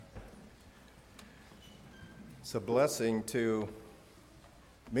It's a blessing to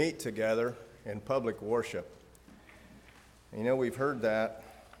meet together in public worship. You know, we've heard that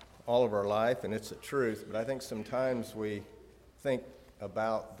all of our life, and it's the truth, but I think sometimes we think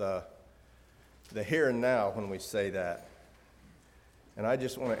about the here and now when we say that. And I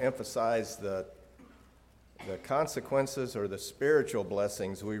just want to emphasize the consequences or the spiritual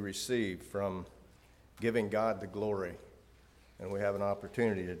blessings we receive from giving God the glory. And we have an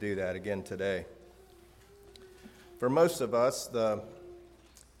opportunity to do that again today. For most of us, the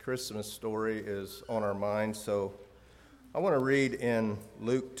Christmas story is on our minds, so I want to read in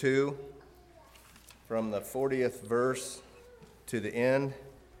Luke 2 from the 40th verse to the end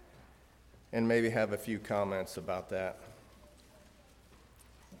and maybe have a few comments about that.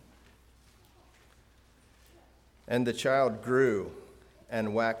 And the child grew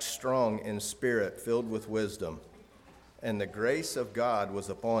and waxed strong in spirit, filled with wisdom, and the grace of God was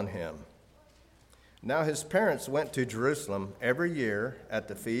upon him. Now his parents went to Jerusalem every year at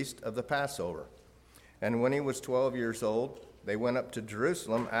the feast of the Passover. And when he was 12 years old, they went up to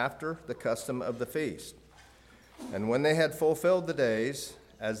Jerusalem after the custom of the feast. And when they had fulfilled the days,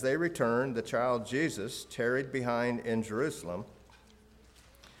 as they returned, the child Jesus tarried behind in Jerusalem.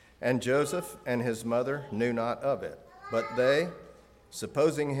 And Joseph and his mother knew not of it. But they,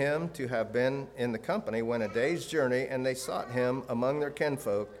 supposing him to have been in the company, went a day's journey, and they sought him among their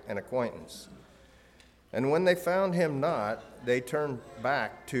kinfolk and acquaintance. And when they found him not, they turned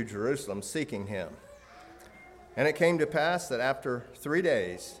back to Jerusalem, seeking him. And it came to pass that after 3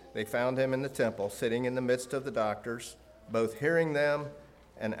 days they found him in the temple, sitting in the midst of the doctors, both hearing them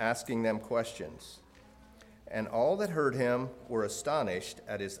and asking them questions. And all that heard him were astonished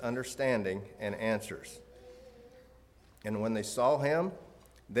at his understanding and answers. And when they saw him,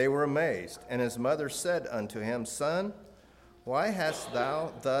 they were amazed. And his mother said unto him, Son, why hast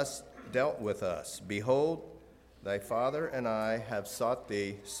thou thus dealt with us? Behold, thy father and I have sought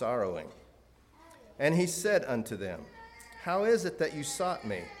thee sorrowing. And he said unto them, How is it that you sought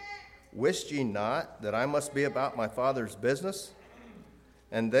me? Wist ye not that I must be about my father's business?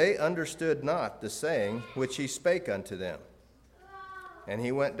 And they understood not the saying which he spake unto them. And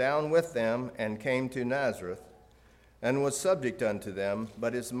he went down with them and came to Nazareth, and was subject unto them,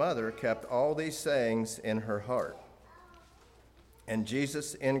 but his mother kept all these sayings in her heart. And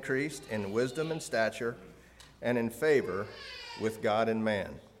Jesus increased in wisdom and stature and in favor with God and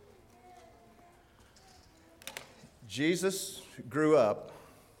man. Jesus grew up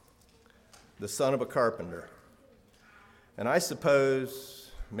the son of a carpenter. And I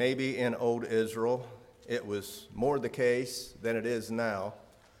suppose maybe in old Israel it was more the case than it is now.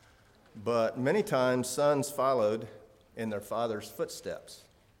 But many times sons followed in their father's footsteps.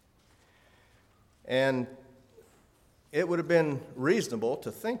 And it would have been reasonable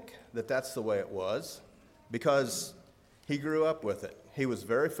to think that that's the way it was because he grew up with it. He was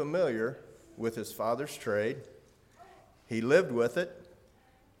very familiar with his father's trade. He lived with it,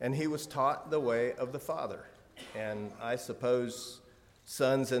 and he was taught the way of the father. And I suppose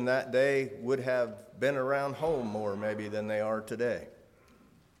sons in that day would have been around home more maybe than they are today.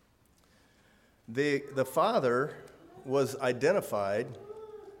 The father was identified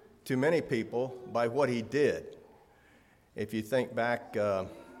to many people by what he did. If you think back,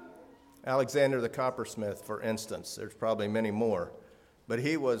 Alexander the coppersmith, for instance, there's probably many more, but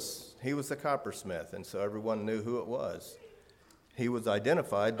he was the coppersmith, and so everyone knew who it was. He was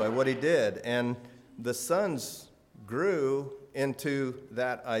identified by what he did, and the sons grew into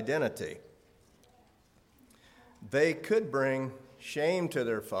that identity. They could bring shame to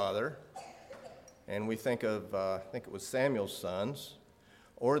their father, and we think of, I think it was Samuel's sons,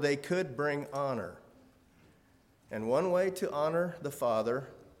 or they could bring honor. And one way to honor the father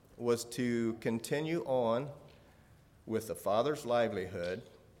was to continue on with the father's livelihood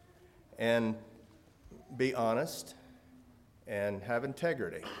and be honest and have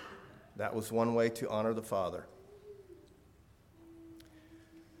integrity. That was one way to honor the father.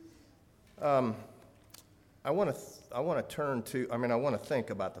 I want to think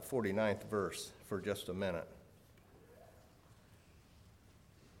about the 49th verse for just a minute.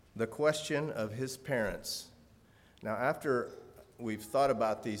 The question of his parents. Now, after we've thought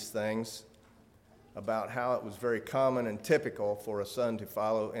about these things, about how it was very common and typical for a son to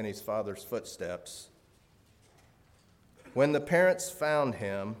follow in his father's footsteps, when the parents found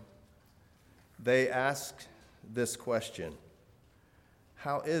him, they asked this question,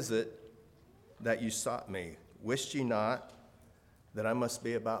 How is it that you sought me? Wist ye not that I must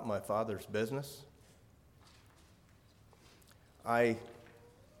be about my father's business? I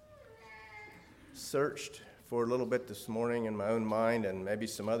searched for a little bit this morning in my own mind and maybe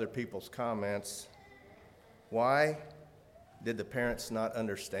some other people's comments Why did the parents not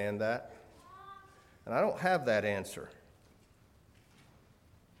understand that? And I don't have that answer.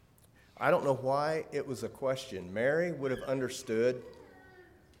 I don't know why it was a question. Mary would have understood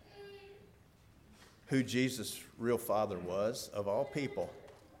who Jesus' real father was, of all people.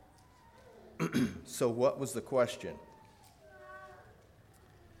 So what was the question?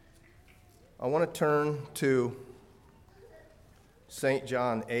 I want to turn to St.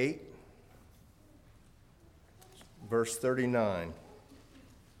 John 8, verse 39,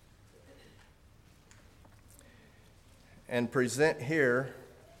 and present here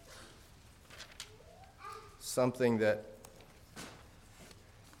something that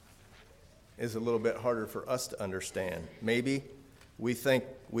is a little bit harder for us to understand. Maybe we think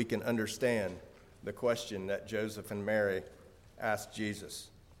we can understand the question that Joseph and Mary asked Jesus.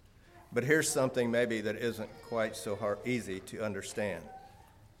 But here's something maybe that isn't quite so easy to understand.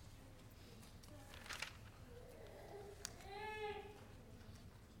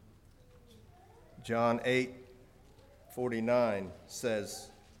 John 8:49 says,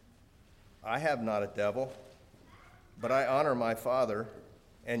 I have not a devil, but I honor my Father,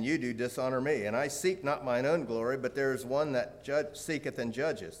 and you do dishonor me. And I seek not mine own glory, but there is one that seeketh and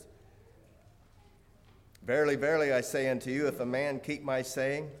judgeth. Verily, verily, I say unto you, if a man keep my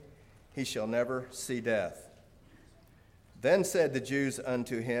saying, he shall never see death. Then said the Jews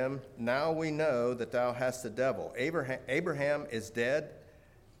unto him, Now we know that thou hast a devil. Abraham is dead,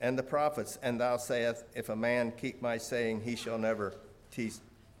 and the prophets, and thou sayest, If a man keep my saying, he shall never taste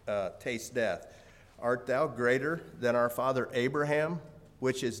death. Art thou greater than our father Abraham,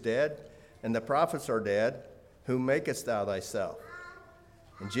 which is dead? And the prophets are dead. Whom makest thou thyself?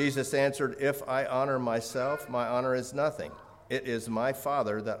 And Jesus answered, If I honor myself, my honor is nothing. It is my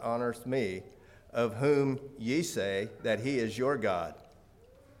Father that honors me, of whom ye say that he is your God.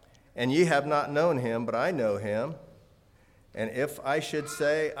 And ye have not known him, but I know him. And if I should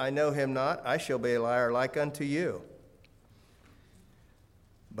say, I know him not, I shall be a liar like unto you.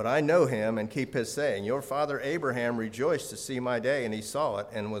 But I know him and keep his saying. Your father Abraham rejoiced to see my day, and he saw it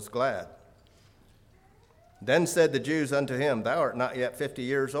and was glad. Then said the Jews unto him, Thou art not yet 50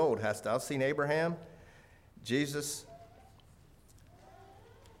 years old. Hast thou seen Abraham? Jesus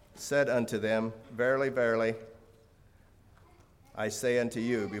said unto them, Verily, verily, I say unto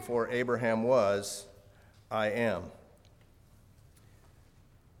you, before Abraham was, I am.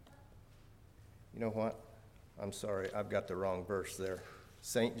 You know what? I'm sorry, I've got the wrong verse there.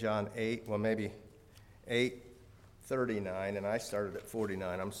 St. John 8, well, maybe 8:39, and I started at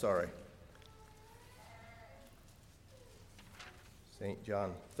 49. I'm sorry. St.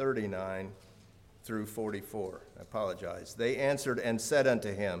 John 39 through 44. I apologize. They answered and said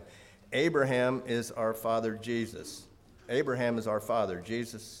unto him, Abraham is our father Jesus. Abraham is our father.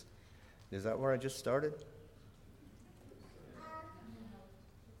 Jesus, is that where I just started?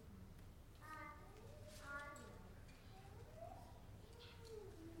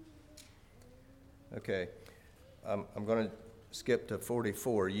 Okay, I'm going to skip to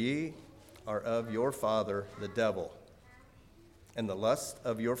 44. Ye are of your father the devil, and the lust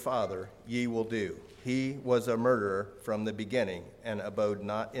of your father ye will do. He was a murderer from the beginning, and abode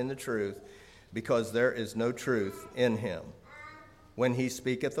not in the truth, because there is no truth in him. When he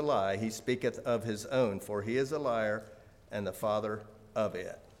speaketh a lie, he speaketh of his own, for he is a liar and the father of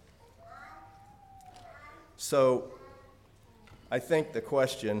it. So, I think the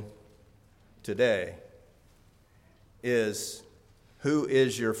question today is, who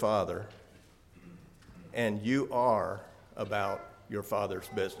is your father? And you are about your father's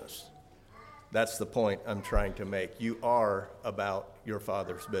business. That's the point I'm trying to make. You are about your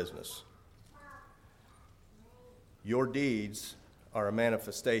father's business. Your deeds are a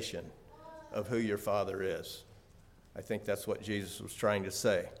manifestation of who your father is. I think that's what Jesus was trying to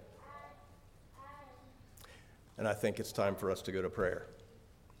say. And I think it's time for us to go to prayer.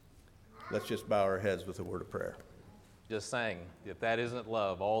 Let's just bow our heads with a word of prayer. Just saying, if that isn't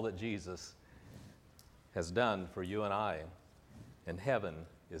love, all that Jesus has done for you and I, and heaven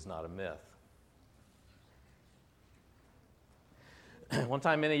is not a myth. One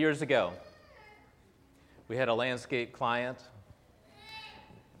time many years ago, we had a landscape client.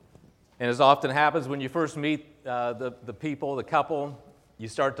 And as often happens when you first meet the people, the couple, you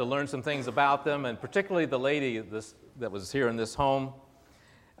start to learn some things about them, and particularly the lady that was here in this home,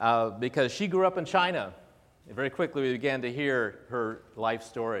 because she grew up in China. And very quickly we began to hear her life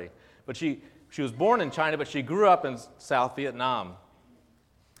story. But she was born in China, but she grew up in South Vietnam.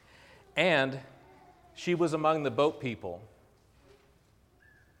 And she was among the boat people.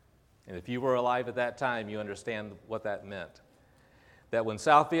 And if you were alive at that time, you understand what that meant. that when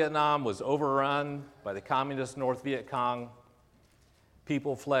South Vietnam was overrun by the communist North Viet Cong,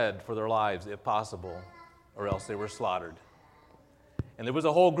 people fled for their lives, if possible, or else they were slaughtered. And there was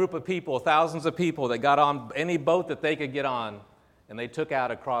a whole group of people, thousands of people, that got on any boat that they could get on, and they took out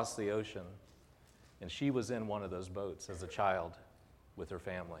across the ocean. And she was in one of those boats as a child with her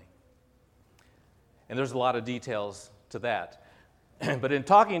family. And there's a lot of details to that. But in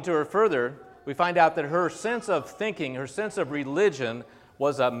talking to her further, we find out that her sense of thinking, her sense of religion,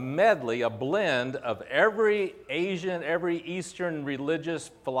 was a medley, a blend of every Asian, every Eastern religious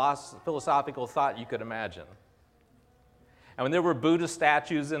philosophical thought you could imagine. And when there were Buddha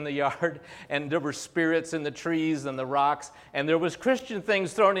statues in the yard, and there were spirits in the trees and the rocks, and there was Christian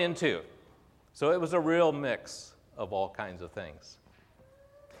things thrown into. So it was a real mix of all kinds of things.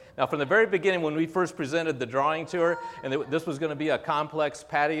 Now, from the very beginning, when we first presented the drawing to her, and this was going to be a complex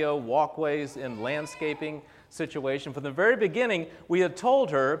patio, walkways, and landscaping situation, from the very beginning, we had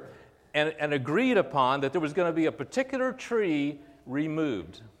told her and agreed upon that there was going to be a particular tree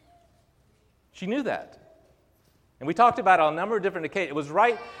removed. She knew that. And we talked about it on a number of different occasions. It was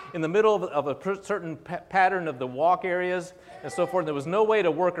right in the middle of a certain pattern of the walk areas and so forth. There was no way to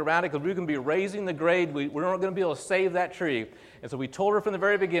work around it because we were going to be raising the grade. We weren't going to be able to save that tree. And so we told her from the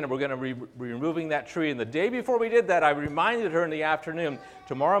very beginning we're going to be removing that tree. And the day before we did that, I reminded her in the afternoon,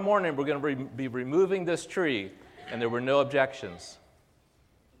 tomorrow morning we're going to be removing this tree. And there were no objections.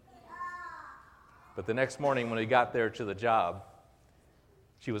 But the next morning when we got there to the job,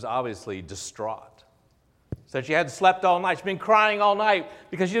 she was obviously distraught. Said she hadn't slept all night. She'd been crying all night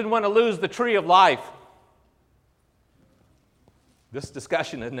because she didn't want to lose the tree of life. This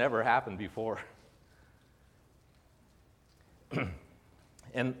discussion had never happened before.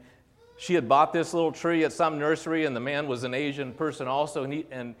 And she had bought this little tree at some nursery, and the man was an Asian person also,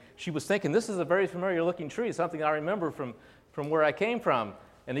 and she was thinking, this is a very familiar looking tree, something I remember from where I came from.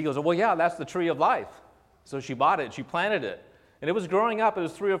 And he goes, well, yeah, that's the tree of life. So she bought it, she planted it. And it was growing up. It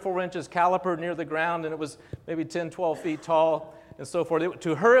was 3 or 4 inches calipered near the ground, and it was maybe 10, 12 feet tall, and so forth.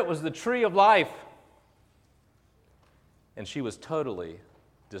 To her, it was the tree of life. And she was totally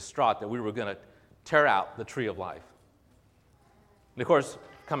distraught that we were going to tear out the tree of life. And of course,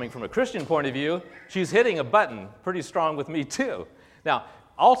 coming from a Christian point of view, she's hitting a button pretty strong with me too. Now,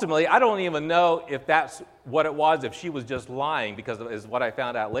 ultimately, I don't even know if that's what it was, if she was just lying, because is what I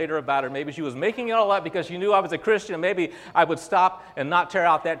found out later about her. Maybe she was making it all up because she knew I was a Christian, and maybe I would stop and not tear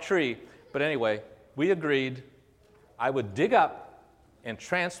out that tree. But anyway, we agreed I would dig up and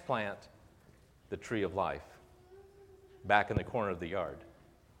transplant the tree of life back in the corner of the yard.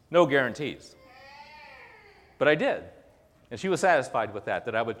 No guarantees. But I did. And she was satisfied with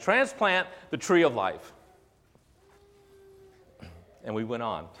that I would transplant the tree of life. And we went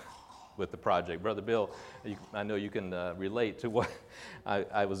on with the project. Brother Bill, I know you can relate to what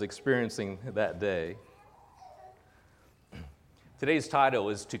I was experiencing that day. Today's title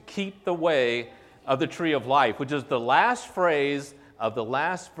is To Keep the Way of the Tree of Life, which is the last phrase of the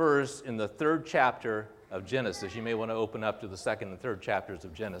last verse in the 3rd chapter of Genesis. You may want to open up to the 2nd and 3rd chapters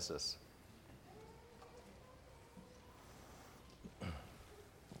of Genesis.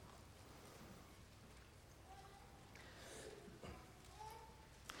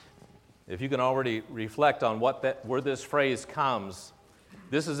 If you can already reflect on where this phrase comes,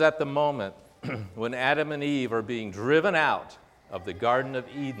 this is at the moment when Adam and Eve are being driven out of the Garden of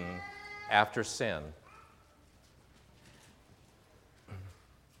Eden after sin.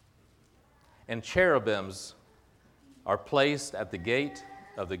 And cherubims are placed at the gate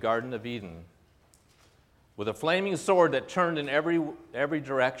of the Garden of Eden with a flaming sword that turned in every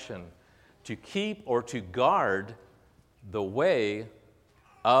direction to keep or to guard the way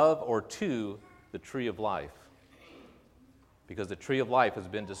of or to the tree of life, because the tree of life has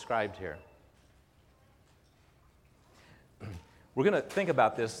been described here. We're going to think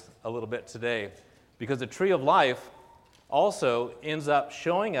about this a little bit today, because the tree of life also ends up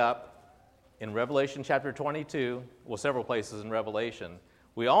showing up in Revelation chapter 22, well, several places in Revelation.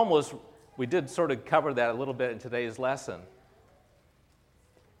 We did sort of cover that a little bit in today's lesson.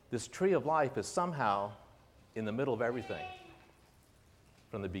 This tree of life is somehow in the middle of everything,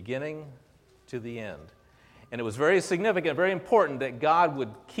 from the beginning to the end. And it was very significant, very important that God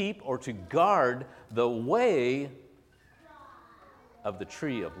would keep or to guard the way of the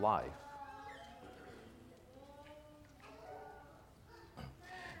tree of life.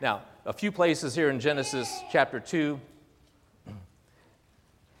 Now, a few places here in Genesis chapter 2,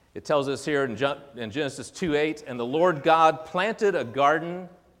 it tells us here in Genesis 2:8, and the Lord God planted a garden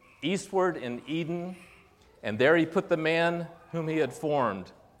eastward in Eden, and there he put the man whom he had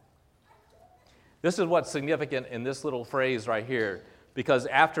formed. This is what's significant in this little phrase right here. Because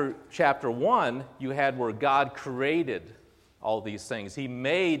after chapter 1, you had where God created all these things. He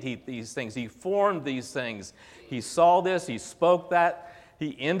made these things. He formed these things. He saw this. He spoke that.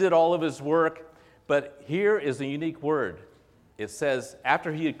 He ended all of his work. But here is a unique word. It says,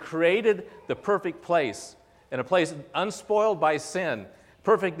 after he had created the perfect place, and a place unspoiled by sin,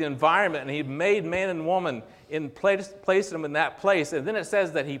 perfect environment, and he made man and woman and placed them in that place. And then it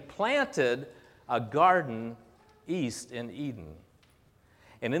says that he planted a garden east in Eden.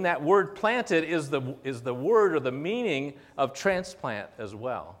 And in that word planted is the word or the meaning of transplant as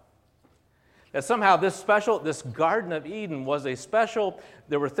well. That somehow this Garden of Eden was a special,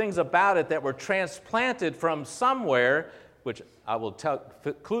 there were things about it that were transplanted from somewhere, which I will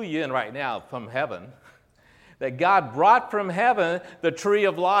clue you in right now, from heaven. That God brought from heaven the tree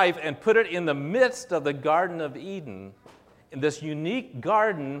of life and put it in the midst of the Garden of Eden, in this unique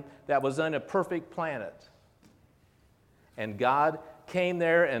garden that was on a perfect planet. And God came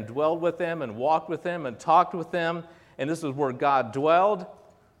there and dwelled with them and walked with them and talked with them, and this is where God dwelled.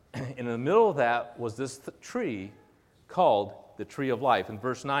 In the middle of that was this tree called the tree of life. In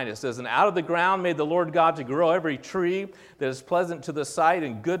verse 9 it says, "And out of the ground made the Lord God to grow every tree that is pleasant to the sight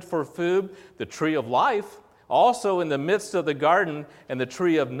and good for food, the tree of life, also in the midst of the garden, and the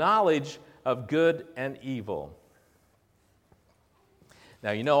tree of knowledge of good and evil."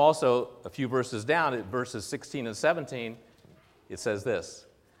 Now you know also a few verses down, at verses 16 and 17, it says this,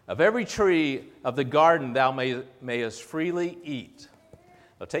 "Of every tree of the garden thou mayest freely eat."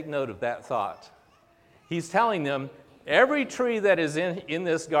 Now take note of that thought. He's telling them, every tree that is in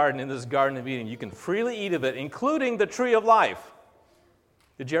this Garden of Eden, you can freely eat of it, including the tree of life.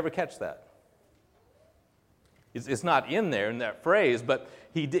 Did you ever catch that? It's not in there in that phrase, but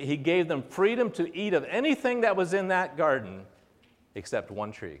he gave them freedom to eat of anything that was in that garden except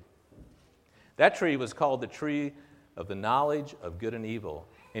one tree. That tree was called the tree of the knowledge of good and evil.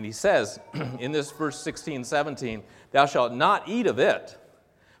 And he says in this verse 16, 17, "Thou shalt not eat of it,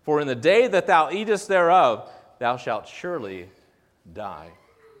 for in the day that thou eatest thereof, thou shalt surely die."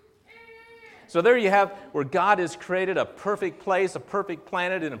 So there you have where God has created a perfect place, a perfect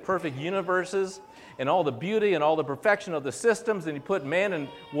planet, and a perfect universes, and all the beauty and all the perfection of the systems, and he put man and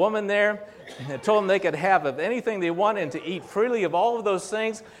woman there, and told them they could have of anything they wanted and to eat freely of all of those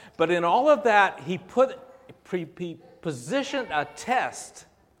things. But in all of that, he positioned a test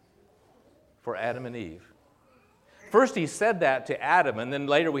for Adam and Eve. First, he said that to Adam, and then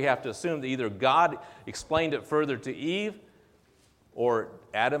later we have to assume that either God explained it further to Eve, or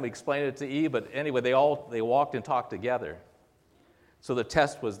Adam explained it to Eve, but anyway, they walked and talked together. So the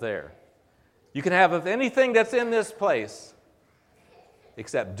test was there. You can have of anything that's in this place,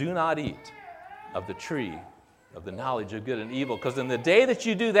 except do not eat of the tree of the knowledge of good and evil, because in the day that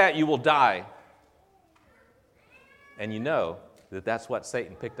you do that, you will die. And you know that that's what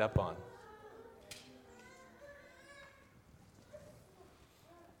Satan picked up on.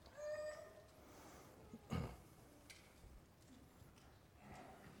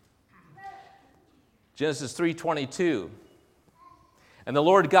 Genesis 3:22. "And the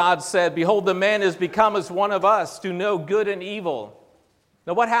Lord God said, Behold, the man is become as one of us, to know good and evil."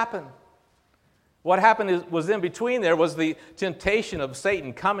 Now what happened? What happened was in between there was the temptation of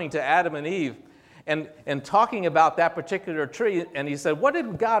Satan coming to Adam and Eve and talking about that particular tree. And he said, what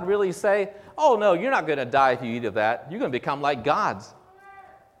did God really say? "Oh, no, you're not going to die if you eat of that. You're going to become like gods.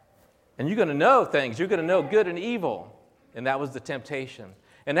 And you're going to know things. You're going to know good and evil." And that was the temptation.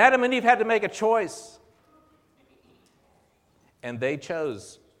 And Adam and Eve had to make a choice. And they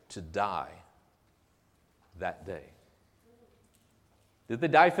chose to die that day. Did they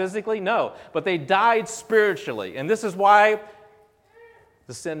die physically? No. But they died spiritually. And this is why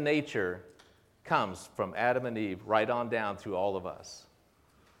the sin nature comes from Adam and Eve right on down through all of us.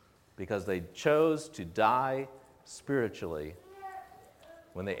 Because they chose to die spiritually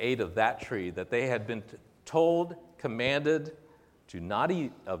when they ate of that tree that they had been told, commanded to not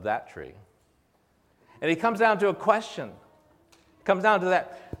eat of that tree. And it comes down to a question. It comes down to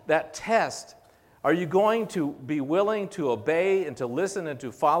that test. Are you going to be willing to obey and to listen and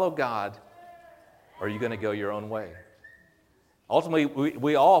to follow God, or are you going to go your own way? Ultimately,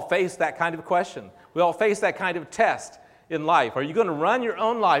 we all face that kind of question. We all face that kind of test in life. Are you going to run your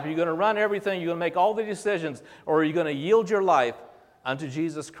own life? Are you going to run everything? Are you going to make all the decisions? Or are you going to yield your life unto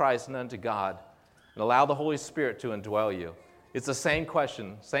Jesus Christ and unto God and allow the Holy Spirit to indwell you? It's the same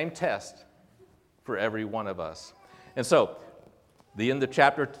question, same test for every one of us. And so, the end of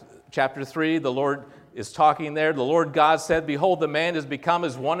chapter 3, the Lord is talking there. The Lord God said, "Behold, the man is become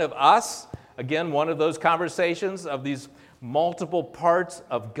as one of us." Again, one of those conversations of these multiple parts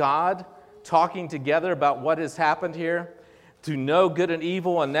of God talking together about what has happened here. to know good and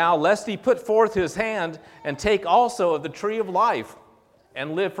evil, and now lest he put forth his hand and take also of the tree of life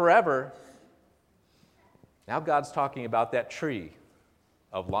and live forever. Now God's talking about that tree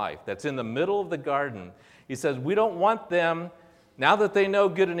of life that's in the middle of the garden. He says, we don't want them, now that they know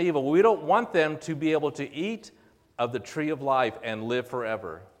good and evil, we don't want them to be able to eat of the tree of life and live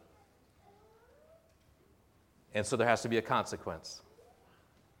forever. And so there has to be a consequence.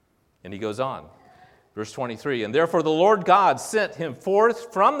 And he goes on. Verse 23, and therefore the Lord God sent him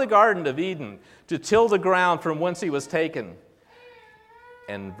forth from the Garden of Eden to till the ground from whence he was taken.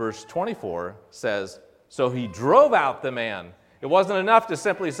 And verse 24 says, so he drove out the man. It wasn't enough to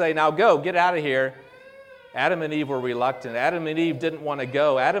simply say, now go, get out of here. Adam and Eve were reluctant. Adam and Eve didn't want to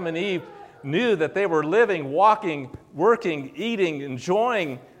go. Adam and Eve knew that they were living, walking, working, eating,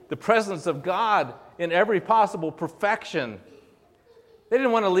 enjoying the presence of God in every possible perfection. They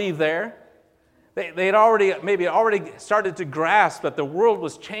didn't want to leave there. They had already started to grasp that the world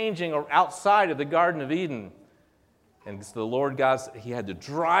was changing outside of the Garden of Eden. And so the Lord God, he had to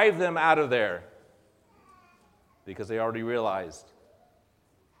drive them out of there because they already realized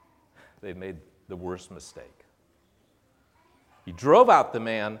they'd made the worst mistake. He drove out the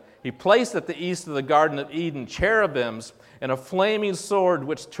man. He placed at the east of the Garden of Eden cherubims and a flaming sword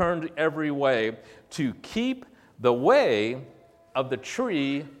which turned every way to keep the way of the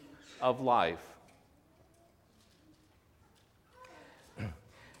tree of life.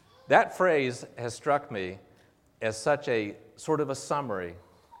 That phrase has struck me as such a sort of a summary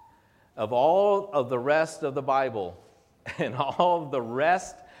of all of the rest of the Bible and all of the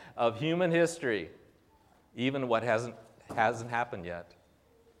rest of human history, even what hasn't happened yet,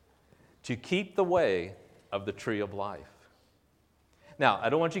 to keep the way of the tree of life. Now, I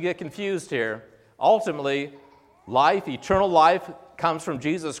don't want you to get confused here. Ultimately, life, eternal life, comes from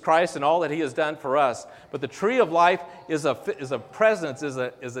Jesus Christ and all that he has done for us. But the tree of life is a presence, is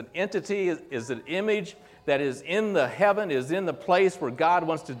an entity, is an image that is in the heaven, is in the place where God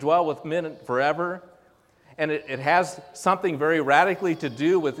wants to dwell with men forever. And it has something very radically to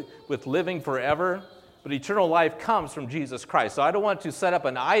do with living forever. But eternal life comes from Jesus Christ. So I don't want to set up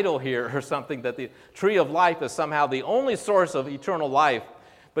an idol here or something that the tree of life is somehow the only source of eternal life.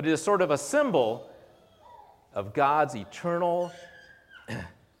 But it is sort of a symbol of God's eternal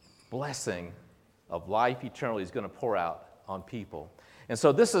blessing of life eternally He's going to pour out on people. And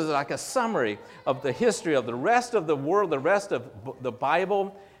so this is like a summary of the history of the rest of the world. The rest of the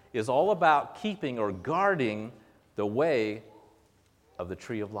Bible is all about keeping or guarding the way of the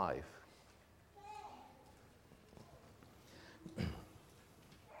tree of life.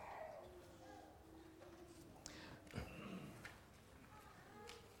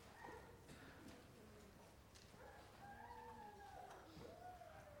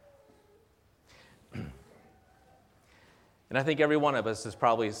 And I think every one of us has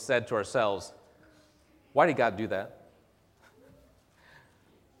probably said to ourselves, why did God do that?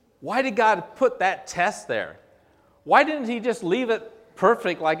 Why did God put that test there? Why didn't He just leave it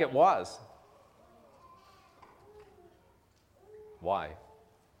perfect like it was? Why?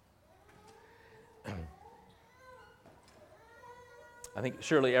 I think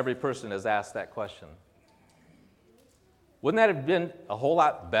surely every person has asked that question. Wouldn't that have been a whole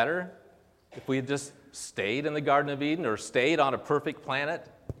lot better if we had just stayed in the Garden of Eden or stayed on a perfect planet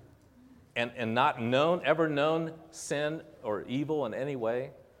and not ever known sin or evil in any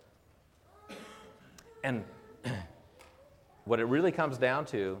way? And what it really comes down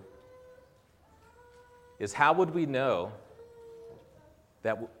to is, how would we know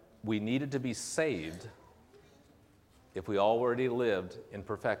that we needed to be saved if we already lived in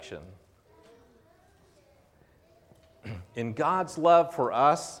perfection? In God's love for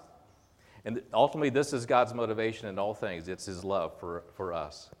us, and ultimately, this is God's motivation in all things. It's His love for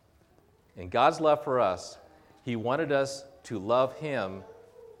us. In God's love for us, He wanted us to love Him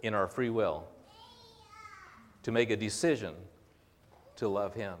in our free will, to make a decision to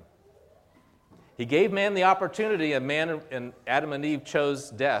love Him. He gave man the opportunity, and and Adam and Eve chose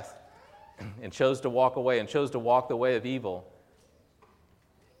death and chose to walk away and chose to walk the way of evil.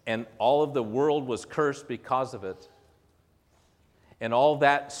 And all of the world was cursed because of it. And all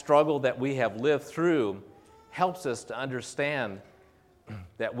that struggle that we have lived through helps us to understand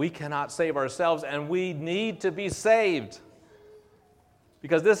that we cannot save ourselves and we need to be saved.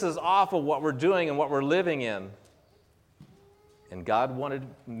 Because this is awful what we're doing and what we're living in. And God wanted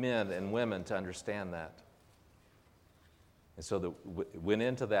men and women to understand that. And so went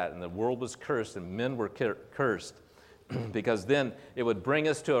into that, and the world was cursed and men were cursed because then it would bring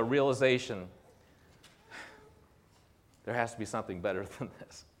us to a realization: there has to be something better than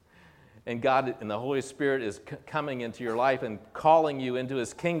this. and God and the Holy Spirit is coming into your life and calling you into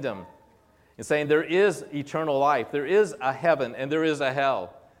His kingdom and saying there is eternal life, there is a heaven, and there is a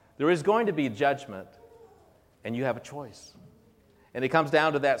hell. There is going to be judgment, and you have a choice. And it comes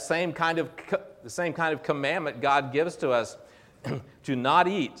down to that same kind of commandment God gives to us to not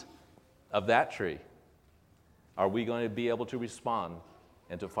eat of that tree. Are we going to be able to respond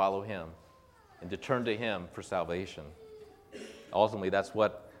and to follow Him and to turn to Him for salvation? Ultimately, that's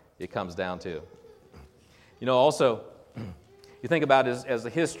what it comes down to. Also, you think about as the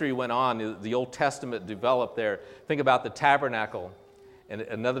history went on, the Old Testament developed there. Think about the tabernacle and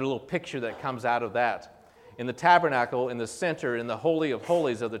another little picture that comes out of that. In the tabernacle, in the center, in the Holy of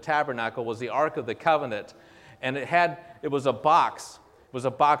Holies of the tabernacle was the Ark of the Covenant. And it was a box. It was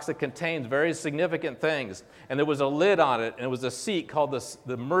a box that contained very significant things. And there was a lid on it, and it was a seat called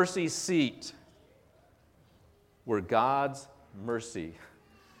the mercy seat, where God's mercy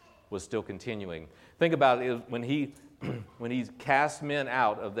was still continuing. Think about it when he cast men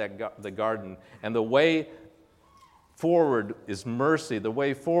out of the garden, and the way forward is mercy. The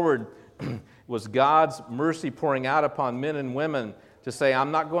way forward was God's mercy pouring out upon men and women to say,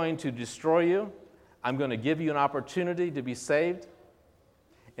 I'm not going to destroy you. I'm going to give you an opportunity to be saved.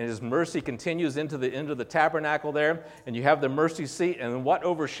 And His mercy continues into the end of the tabernacle there, and you have the mercy seat, and what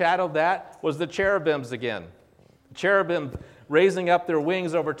overshadowed that was the cherubims again. The cherubim raising up their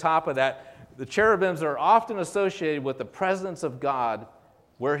wings over top of that. The cherubims are often associated with the presence of God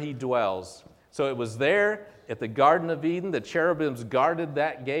where He dwells. So it was there at the Garden of Eden. The cherubims guarded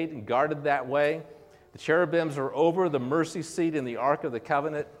that gate and guarded that way. The cherubims are over the mercy seat in the Ark of the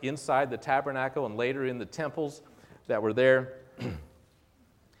Covenant inside the tabernacle and later in the temples that were there.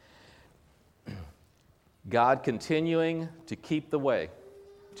 God continuing to keep the way,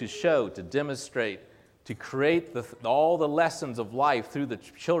 to show, to demonstrate, to create all the lessons of life through the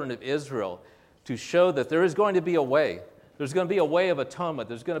children of Israel, to show that there is going to be a way. There's going to be a way of atonement.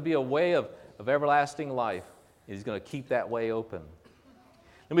 There's going to be a way of everlasting life. He's going to keep that way open.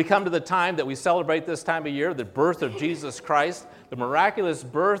 Then we come to the time that we celebrate this time of year, the birth of Jesus Christ, the miraculous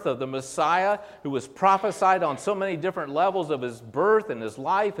birth of the Messiah who was prophesied on so many different levels of His birth and His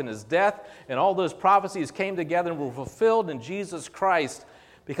life and His death, and all those prophecies came together and were fulfilled in Jesus Christ,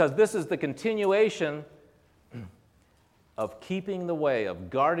 because this is the continuation of keeping the way, of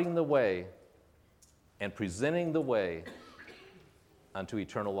guarding the way, and presenting the way unto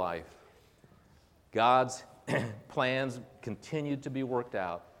eternal life. God's plans continued to be worked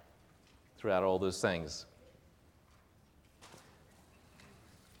out throughout all those things.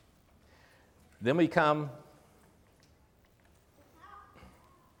 Then we come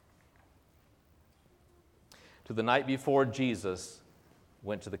to the night before Jesus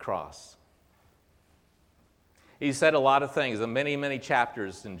went to the cross. He said a lot of things, and many, many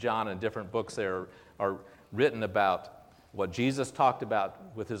chapters in John and different books there are written about what Jesus talked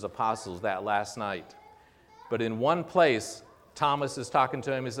about with His apostles that last night. But in one place, Thomas is talking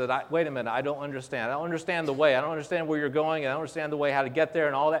to him. He said, wait a minute, I don't understand. I don't understand the way. I don't understand where you're going. I don't understand the way, how to get there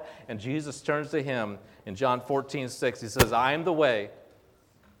and all that. And Jesus turns to him in John 14:6. He says, I am the way,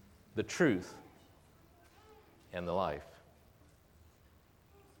 the truth, and the life.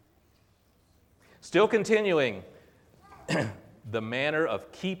 Still continuing the manner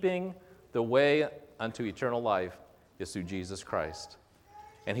of keeping the way unto eternal life is through Jesus Christ.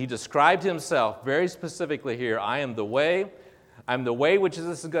 And He described Himself very specifically here. I am the way. I'm the way which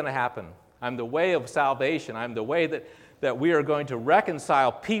this is going to happen. I'm the way of salvation. I'm the way that we are going to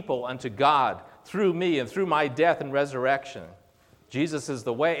reconcile people unto God through me and through my death and resurrection. Jesus is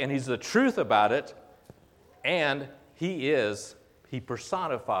the way, and He's the truth about it. And He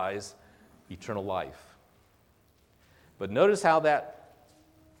personifies eternal life. But notice how that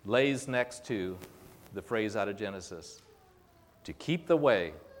lays next to the phrase out of Genesis, to keep the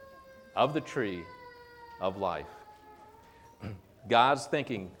way of the tree of life. God's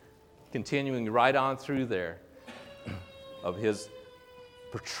thinking continuing right on through there of His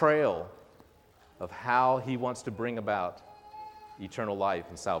portrayal of how He wants to bring about eternal life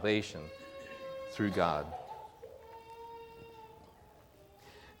and salvation through God.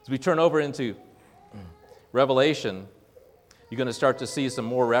 As we turn over into Revelation, you're going to start to see some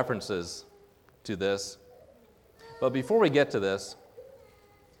more references to this. But before we get to this,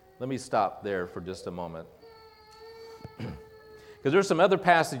 let me stop there for just a moment. Because there's some other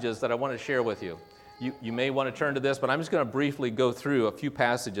passages that I want to share with you. You may want to turn to this, but I'm just going to briefly go through a few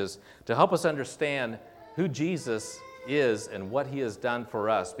passages to help us understand who Jesus is and what He has done for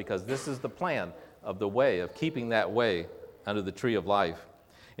us, because this is the plan of the way, of keeping that way under the tree of life.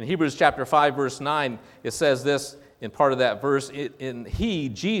 In Hebrews chapter 5, verse 9, it says this in part of that verse, He,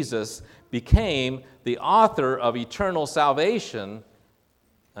 Jesus, became the author of eternal salvation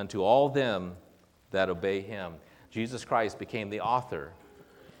unto all them that obey Him. Jesus Christ became the author.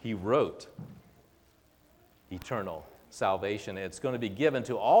 He wrote eternal salvation. It's going to be given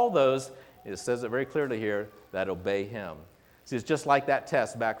to all those, it says it very clearly here, that obey Him. See, it's just like that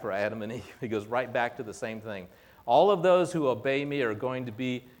test back for Adam and Eve. It goes right back to the same thing. All of those who obey me are going to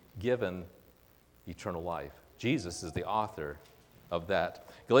be given eternal life. Jesus is the author of that.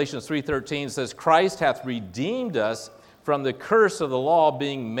 Galatians 3:13 says, Christ hath redeemed us from the curse of the law,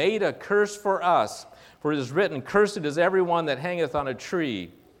 being made a curse for us. For it is written, Cursed is everyone that hangeth on a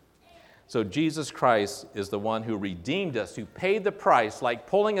tree. So Jesus Christ is the one who redeemed us, who paid the price, like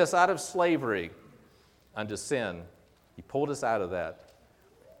pulling us out of slavery unto sin. He pulled us out of that,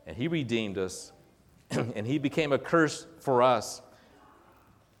 and He redeemed us, and He became a curse for us.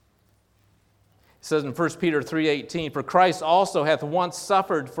 It says in 1 Peter 3:18, For Christ also hath once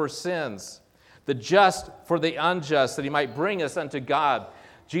suffered for sins, the just for the unjust, that He might bring us unto God.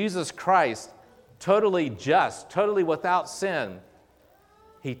 Jesus Christ, totally just, totally without sin,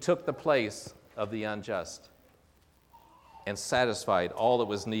 He took the place of the unjust and satisfied all that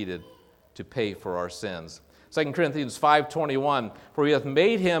was needed to pay for our sins. 2 Corinthians 5:21, For He hath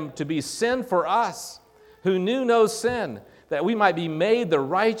made Him to be sin for us, who knew no sin, that we might be made the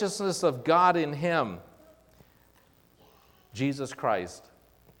righteousness of God in Him. Jesus Christ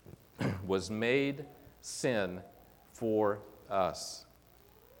was made sin for us,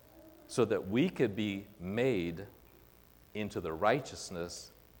 so that we could be made into the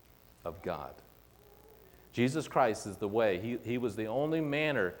righteousness of God. Jesus Christ is the way. He was the only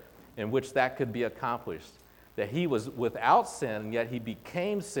manner in which that could be accomplished. That He was without sin, and yet He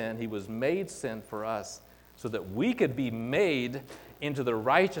became sin. He was made sin for us, so that we could be made into the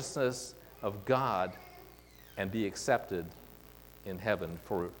righteousness of God and be accepted in heaven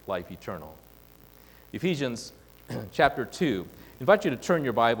for life eternal. Ephesians chapter 2. I invite you to turn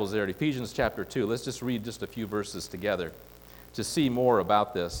your Bibles there to Ephesians chapter 2. Let's just read just a few verses together to see more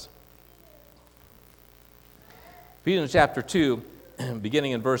about this. Ephesians chapter 2,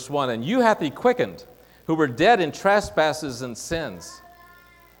 beginning in verse 1, And you hath He quickened, who were dead in trespasses and sins.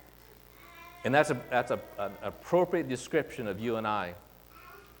 And that's an appropriate description of you and I,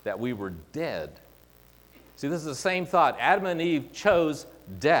 that we were dead. See, this is the same thought. Adam and Eve chose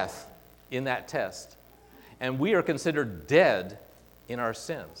death in that test, and we are considered dead in our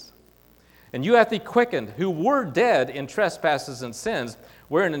sins. And you hath He quickened, who were dead in trespasses and sins,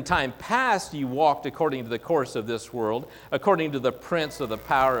 wherein in time past ye walked according to the course of this world, according to the prince of the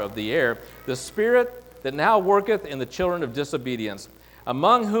power of the air, the spirit that now worketh in the children of disobedience,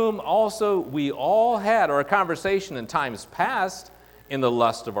 among whom also we all had our conversation in times past, in the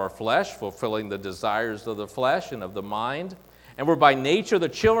lust of our flesh, fulfilling the desires of the flesh and of the mind, and were by nature the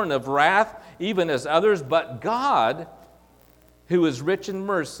children of wrath, even as others, but God, who is rich in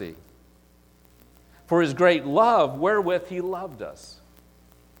mercy, for His great love wherewith He loved us.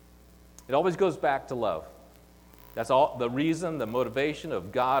 It always goes back to love. That's all the reason, the motivation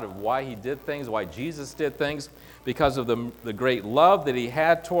of God, of why He did things, why Jesus did things, because of the great love that He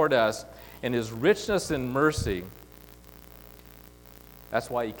had toward us and His richness in mercy. That's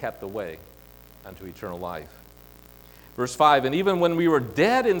why He kept the way unto eternal life. Verse 5, And even when we were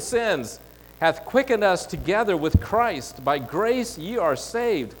dead in sins, hath quickened us together with Christ. By grace ye are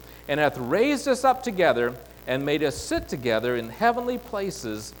saved, and hath raised us up together, and made us sit together in heavenly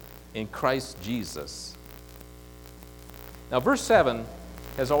places in Christ Jesus. Now, verse 7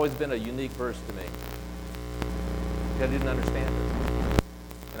 has always been a unique verse to me. I didn't understand it,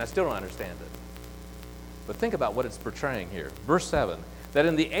 and I still don't understand it. But think about what it's portraying here. Verse 7, That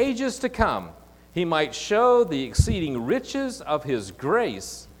in the ages to come He might show the exceeding riches of His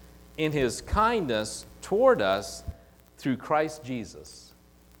grace in His kindness toward us through Christ Jesus.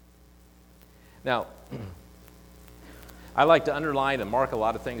 Now, I like to underline and mark a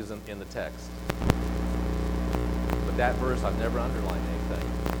lot of things in the text. But that verse, I've never underlined anything.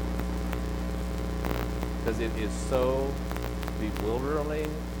 Because it is so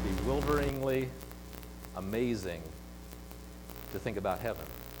bewilderingly amazing to think about heaven.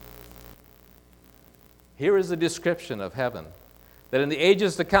 Here is a description of heaven. That in the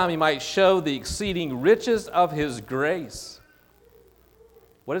ages to come He might show the exceeding riches of His grace.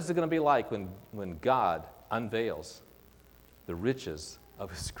 What is it going to be like when God unveils the riches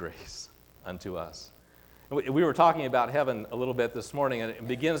of His grace unto us? We were talking about heaven a little bit this morning, and it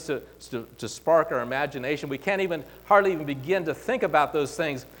begins to spark our imagination. We can't hardly even begin to think about those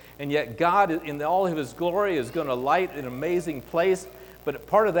things, and yet God, in all of His glory, is going to light an amazing place but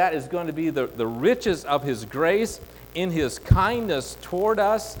part of that is going to be the riches of his grace in his kindness toward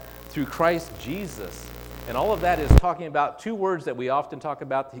us through Christ Jesus. And all of that is talking about two words that we often talk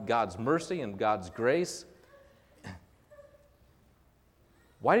about, God's mercy and God's grace.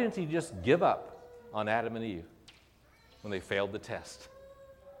 Why didn't he just give up on Adam and Eve when they failed the test?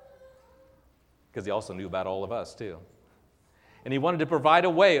 Because he also knew about all of us too. And he wanted to provide a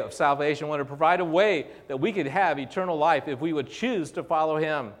way of salvation, wanted to provide a way that we could have eternal life if we would choose to follow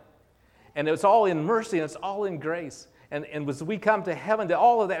him. And it's all in mercy and it's all in grace. And as we come to heaven, that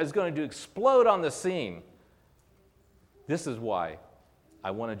all of that is going to explode on the scene. This is why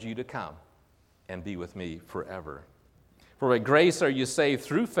I wanted you to come and be with me forever. For by grace are you saved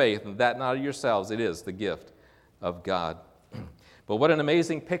through faith, and that not of yourselves. It is the gift of God. But what an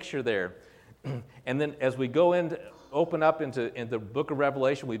amazing picture there. And then as we go in, open up into the book of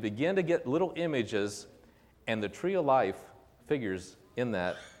Revelation, we begin to get little images, and the tree of life figures in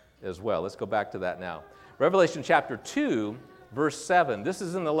that as well. Let's go back to that now. Revelation chapter 2, verse 7. This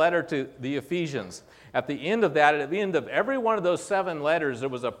is in the letter to the Ephesians. At the end of that, at the end of every one of those 7 letters, there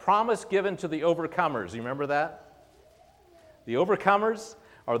was a promise given to the overcomers. You remember that? The overcomers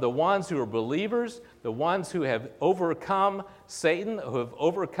are the ones who are believers, the ones who have overcome Satan, who have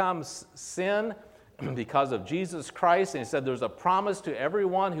overcome sin because of Jesus Christ. And he said there's a promise to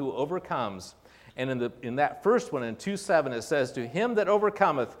everyone who overcomes. And in that first one, in 2:7, it says, to him that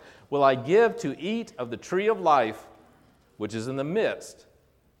overcometh will I give to eat of the tree of life, which is in the midst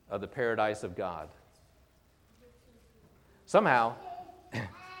of the paradise of God. Somehow,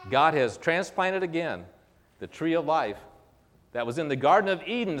 God has transplanted again the tree of life that was in the Garden of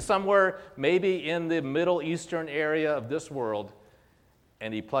Eden, somewhere maybe in the Middle Eastern area of this world,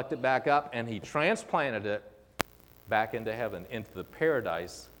 and he plucked it back up and he transplanted it back into heaven, into the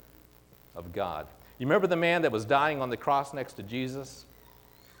paradise of God. You remember the man that was dying on the cross next to Jesus?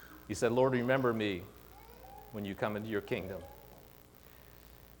 He said, Lord, remember me when you come into your kingdom.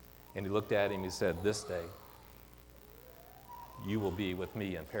 And he looked at him, he said, this day you will be with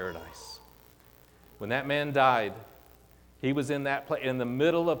me in paradise. When that man died, he was in that in the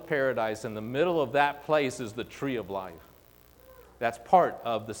middle of paradise. In the middle of that place is the tree of life. That's part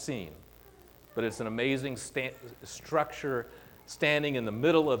of the scene. But it's an amazing structure standing in the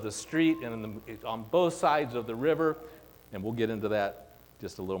middle of the street and on both sides of the river. And we'll get into that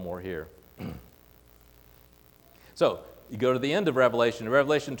just a little more here. So you go to the end of Revelation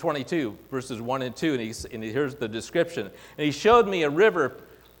 22, verses 1 and 2, and here's the description. And he showed me a river,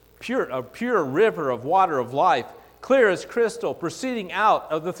 a pure river of water of life, clear as crystal, proceeding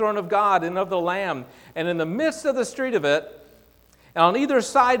out of the throne of God and of the Lamb. And in the midst of the street of it, and on either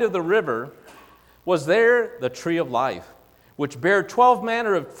side of the river, was there the tree of life, which bare 12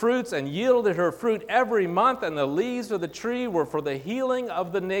 manner of fruits, and yielded her fruit every month, and the leaves of the tree were for the healing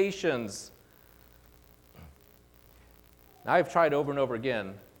of the nations. Now, I've tried over and over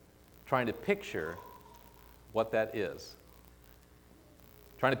again trying to picture what that is.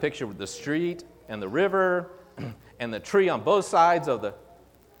 Trying to picture the street and the river and the tree on both sides of the...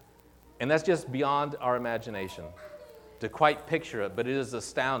 And that's just beyond our imagination to quite picture it, but it is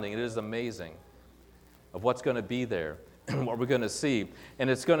astounding, it is amazing of what's going to be there, what we're going to see. And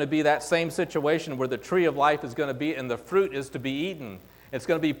it's going to be that same situation where the tree of life is going to be and the fruit is to be eaten. It's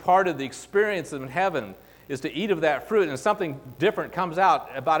going to be part of the experience in heaven is to eat of that fruit, and something different comes out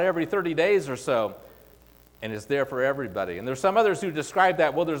about every 30 days or so, and it's there for everybody. And there's some others who describe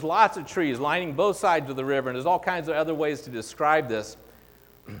that, well, there's lots of trees lining both sides of the river, and there's all kinds of other ways to describe this.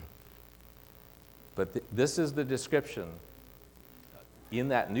 But this is the description in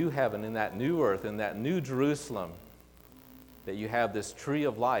that new heaven, in that new earth, in that new Jerusalem, that you have this tree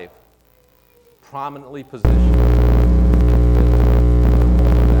of life prominently positioned.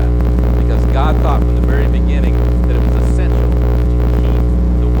 Because God thought from the very beginning that it was essential to keep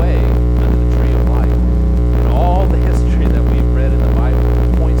the way under the tree of life. And all the history that we've read in the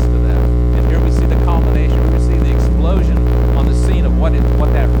Bible points to that. And here we see the culmination, we see the explosion on the scene of what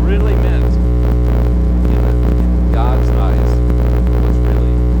that really meant in God's eyes, what's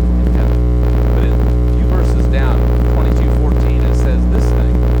really in heaven. But in a few verses down, 22:14, it says this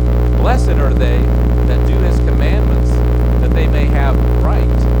thing: blessed are they that do his commandments, that they may have right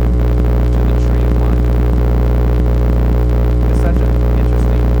to the tree of life.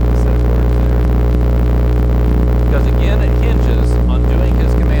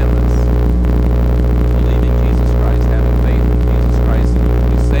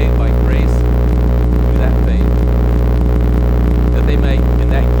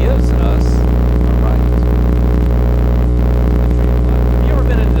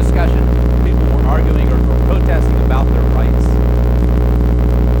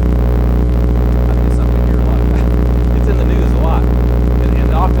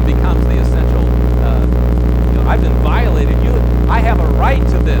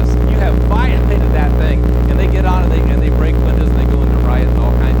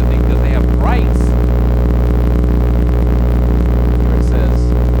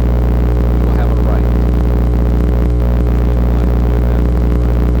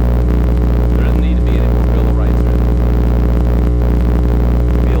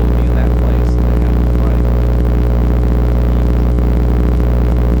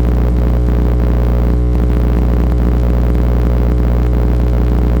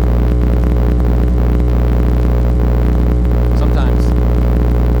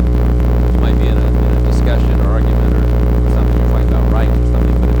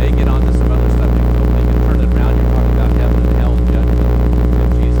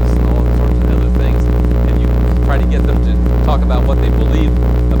 talk about what they believe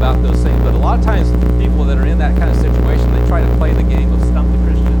about those things. But a lot of times, people that are in that kind of situation, they try to play the game of stump the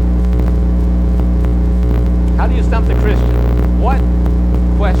Christian. How do you stump the Christian? What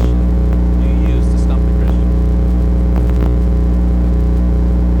question do you use to stump the Christian?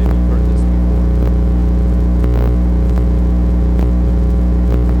 Maybe you've heard this before.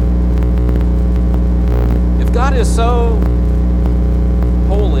 If God is so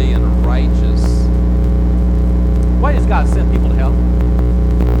holy and righteous, why does God send people to hell?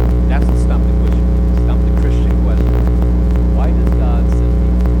 That's the stump the Christian question. Why does God send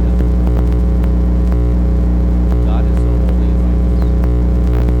people to hell? God is so holy and righteous.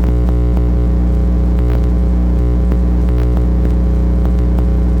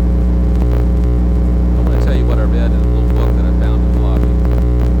 I want to tell you what I read in a little book that I found in the lobby.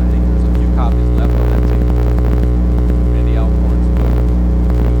 I think there's a few copies left on that table. Randy Alcorn's book,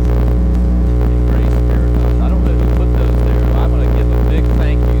 In Grace Paradise. I don't know who put those there, but I'm going to give a big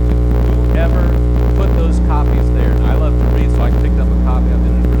thank you to whoever put those copies there. And I love to read, so I picked up a copy. I've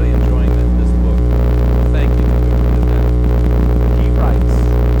been really enjoying this book. Thank you to whoever did that. He writes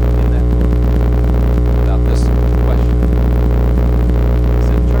in that book about this question. He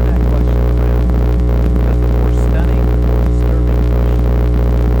said, turn that question around. Because the more stunning, the more disturbing question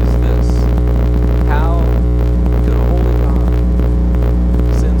is this: how could a holy God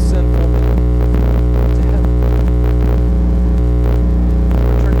send sinful men to heaven?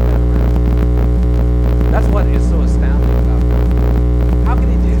 We're turning that around. That's what is so astounding about God. How can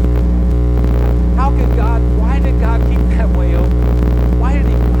He do that? How could God, why did God keep that way open? Why did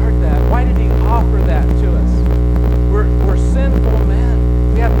He guard that? Why did He offer that to us? We're sinful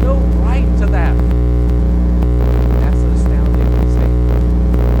men. We have no right to that. That's an astounding statement.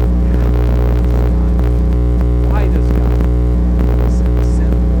 Why does God send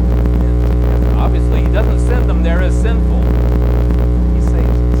sinful men to heaven? Obviously, He doesn't send them there as sinful. He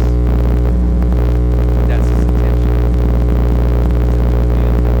saves us. That's His intention.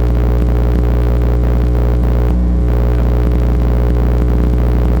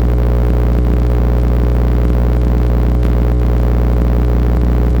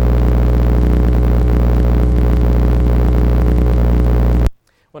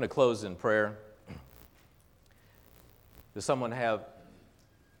 I want to close in prayer. Does someone have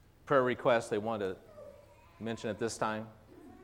prayer requests they want to mention at this time?